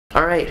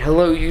Alright,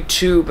 hello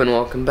YouTube and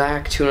welcome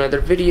back to another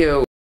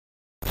video.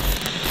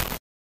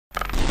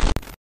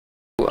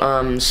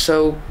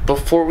 So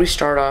before we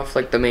start off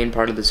like the main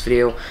part of this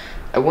video,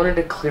 I wanted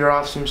to clear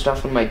off some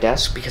stuff on my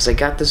desk because I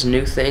got this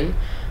new thing.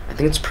 I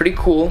think it's pretty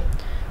cool.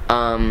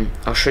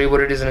 I'll show you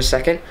what it is in a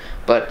second,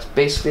 but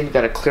basically I've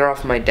got to clear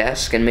off my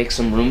desk and make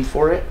some room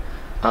for it.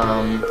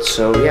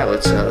 So yeah,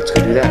 let's go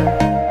do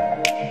that.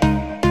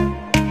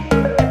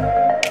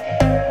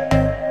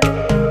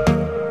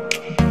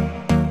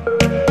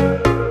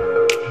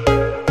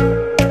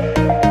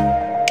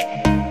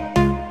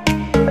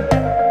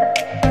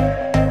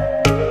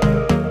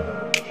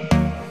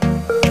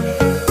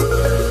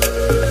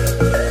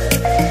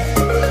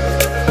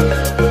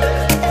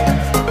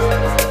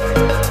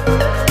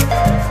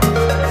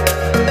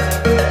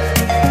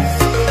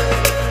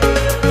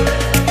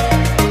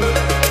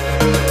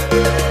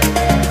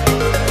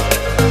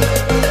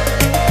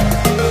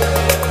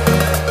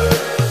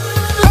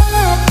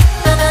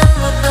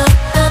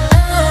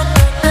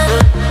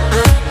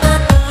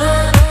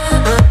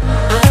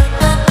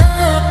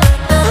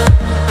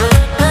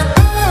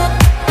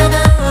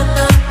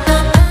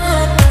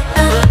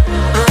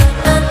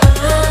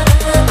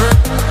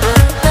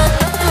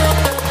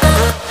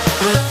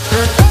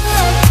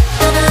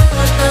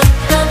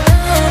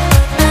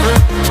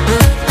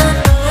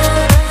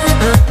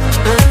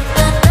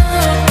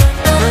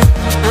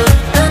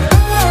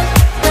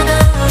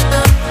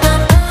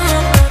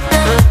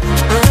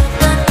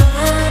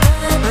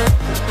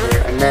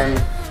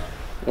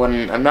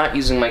 When I'm not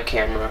using my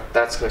camera,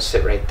 that's going to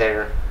sit right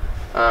there.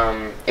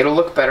 It'll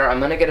look better. I'm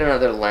going to get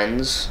another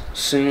lens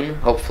soon,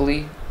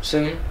 hopefully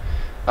soon.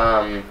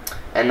 And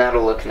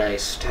that'll look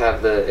nice to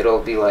have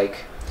it'll be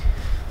like,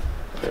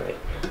 alright,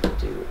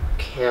 do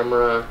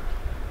camera,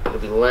 it'll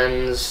be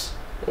lens,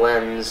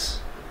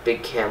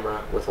 big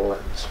camera with a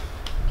lens.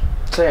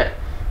 So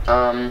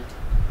yeah,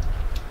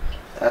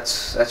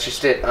 that's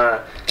just it.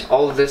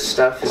 All of this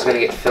stuff is going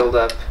to get filled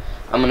up.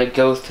 I'm going to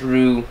go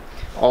through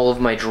all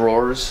of my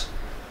drawers.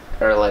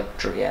 Or like,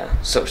 yeah,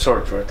 so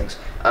sort of drawer things.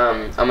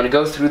 I'm gonna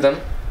go through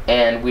them,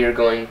 and we are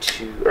going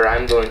to, or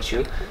I'm going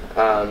to,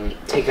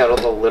 take out all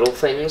the little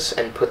things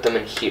and put them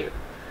in here.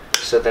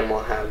 So then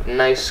we'll have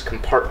nice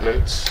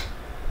compartments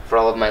for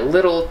all of my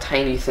little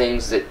tiny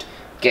things that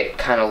get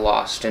kind of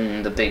lost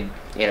in the big,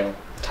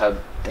 tub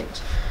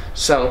things.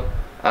 So,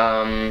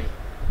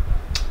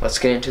 let's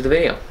get into the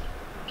video.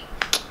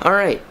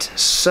 Alright,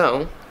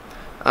 so,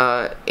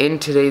 in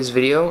today's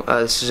video,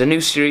 this is a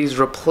new series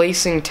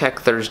replacing Tech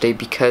Thursday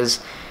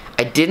because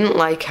I didn't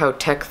like how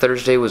Tech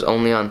Thursday was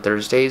only on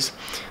Thursdays,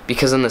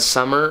 because in the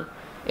summer,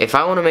 if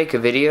I want to make a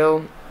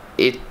video,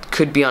 it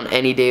could be on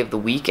any day of the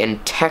week, and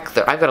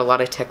I've got a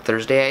lot of Tech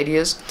Thursday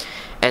ideas,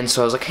 and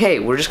so I was like, hey,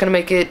 we're just going to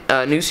make it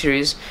a new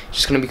series, it's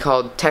just going to be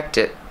called Tech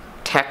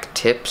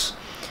Tips,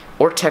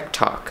 or Tech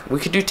Talk. We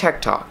could do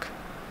Tech Talk.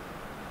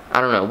 I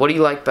don't know, what do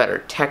you like better,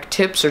 Tech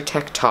Tips or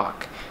Tech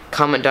Talk?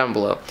 Comment down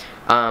below.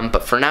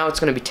 But for now, it's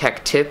going to be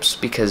Tech Tips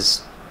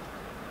because,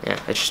 yeah,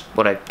 it's just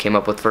what I came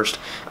up with first.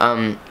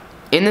 In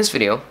this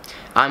video,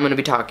 I'm going to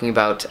be talking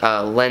about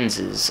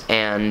lenses,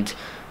 and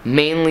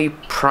mainly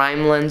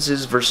prime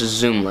lenses versus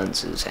zoom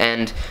lenses.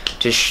 And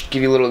to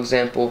give you a little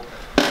example,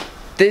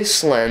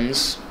 this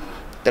lens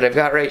that I've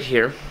got right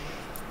here,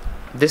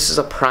 this is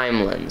a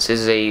prime lens. This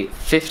is a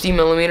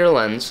 50mm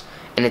lens,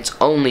 and it's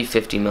only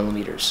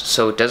 50mm,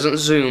 so it doesn't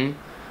zoom.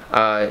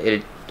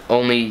 You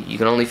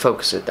can only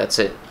focus it. That's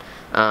it.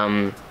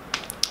 The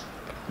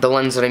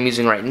lens that I'm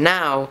using right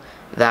now,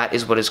 that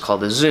is what is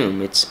called a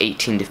zoom. It's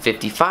 18 to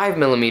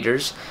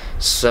 55mm,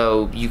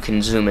 so you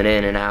can zoom it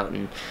in and out,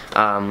 and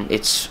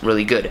it's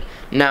really good.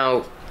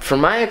 Now, for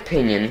my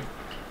opinion,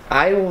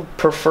 I will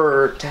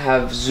prefer to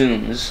have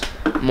zooms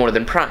more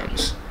than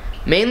primes,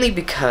 mainly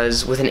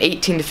because with an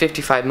 18 to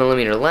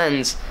 55mm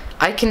lens,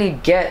 I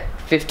can get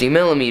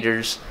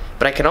 50mm,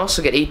 but I can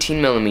also get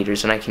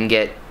 18mm, and I can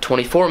get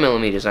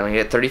 24mm, and I can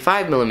get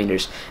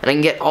 35mm, and I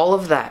can get all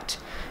of that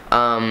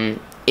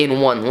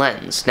in one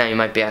lens. Now you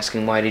might be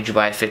asking, why did you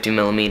buy a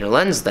 50mm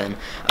lens then?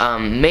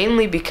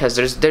 Mainly because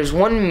there's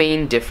one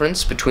main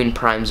difference between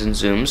primes and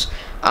zooms.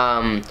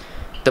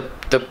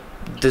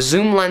 The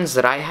zoom lens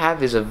that I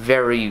have is a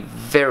very,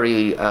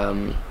 very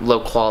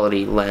low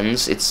quality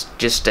lens. It's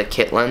just a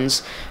kit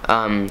lens,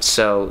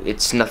 so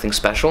it's nothing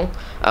special,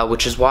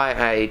 which is why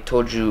I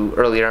told you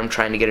earlier I'm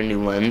trying to get a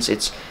new lens.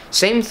 It's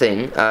same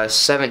thing,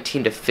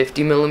 17 to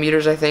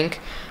 50mm I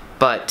think,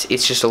 but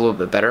it's just a little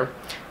bit better.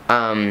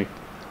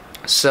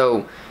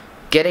 So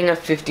getting a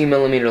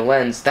 50mm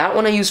lens, that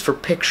one I use for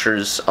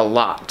pictures a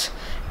lot,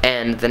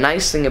 and the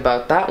nice thing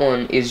about that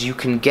one is you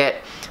can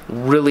get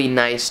really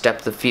nice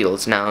depth of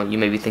fields. Now you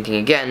may be thinking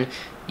again,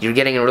 you're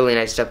getting a really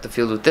nice depth of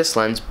field with this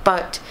lens,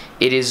 but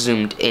it is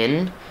zoomed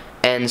in,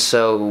 and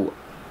so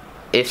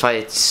if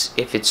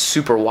it's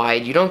super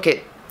wide, you don't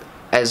get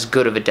as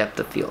good of a depth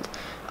of field.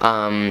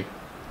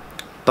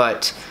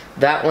 But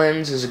that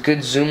lens is a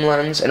good zoom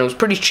lens, and it was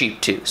pretty cheap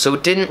too. So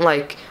it didn't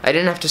I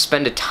didn't have to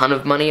spend a ton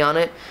of money on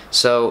it,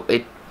 so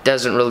I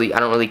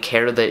don't really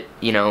care that,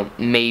 you know,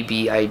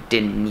 maybe I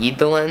didn't need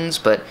the lens,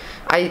 but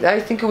I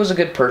think it was a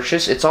good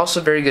purchase. It's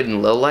also very good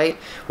in low light,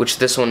 which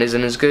this one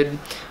isn't as good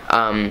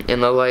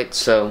in low light,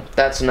 so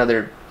that's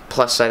another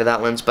plus side of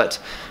that lens. But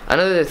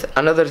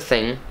another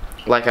thing,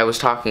 like I was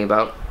talking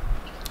about,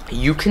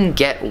 you can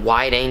get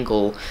wide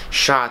angle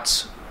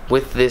shots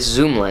with this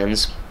zoom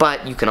lens,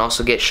 but you can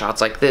also get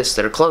shots like this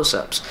that are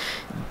close-ups.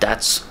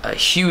 That's a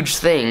huge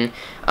thing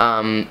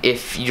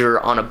if you're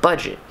on a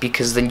budget,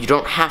 because then you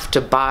don't have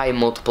to buy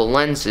multiple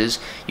lenses.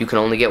 You can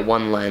only get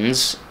one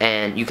lens,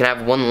 and you can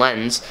have one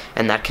lens,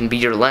 and that can be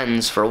your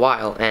lens for a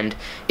while. And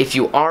if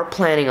you are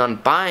planning on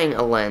buying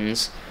a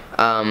lens,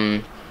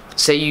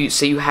 say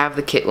you have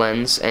the kit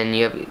lens, and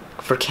you have,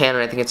 for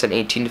Canon, I think it's an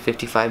 18 to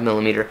 55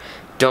 millimeter.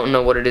 Don't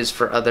know what it is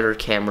for other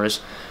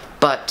cameras,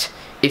 but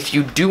if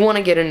you do want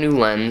to get a new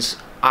lens,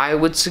 I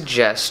would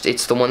suggest,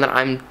 it's the one that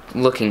I'm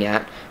looking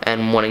at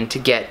and wanting to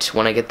get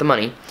when I get the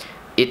money.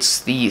 It's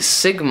the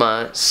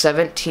Sigma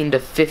 17 to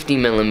 50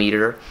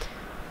 millimeter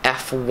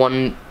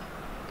f1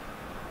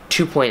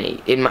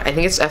 2.8. I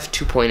think it's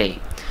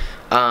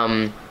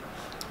f2.8.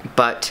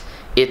 But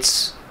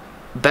it's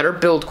better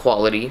build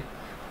quality.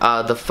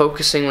 The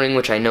focusing ring,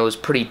 which I know is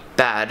pretty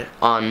bad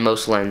on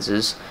most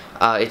lenses,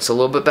 it's a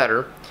little bit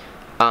better.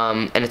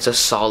 And it's a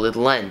solid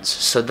lens,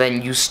 so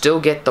then you still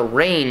get the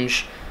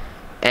range,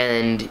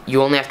 and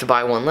you only have to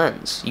buy one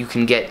lens. You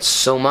can get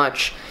so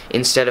much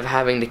instead of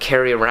having to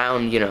carry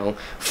around, you know,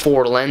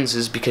 4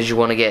 lenses because you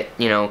want to get,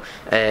 you know,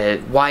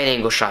 wide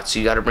angle shots. So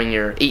you got to bring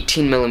your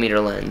 18 millimeter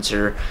lens,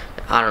 or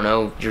I don't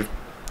know, your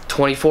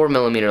 24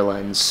 millimeter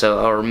lens.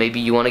 So, or maybe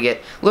you want to get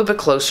a little bit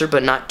closer,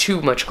 but not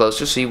too much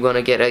closer. So you want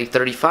to get a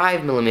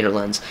 35 millimeter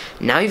lens.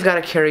 Now you've got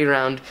to carry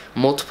around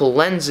multiple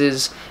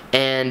lenses,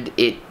 and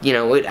it, you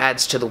know, it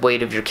adds to the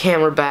weight of your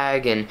camera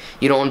bag, and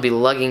you don't want to be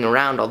lugging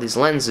around all these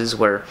lenses,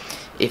 where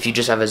if you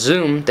just have a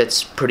zoom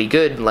that's pretty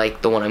good,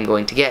 like the one I'm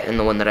going to get and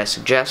the one that I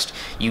suggest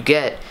you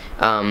get,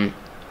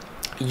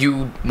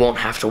 you won't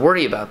have to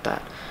worry about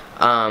that.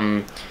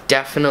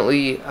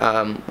 Definitely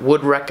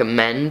would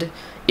recommend,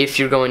 if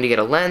you're going to get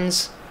a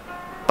lens,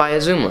 buy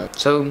a zoom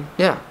lens. So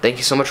yeah, thank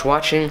you so much for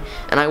watching,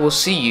 and I will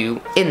see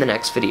you in the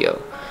next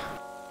video.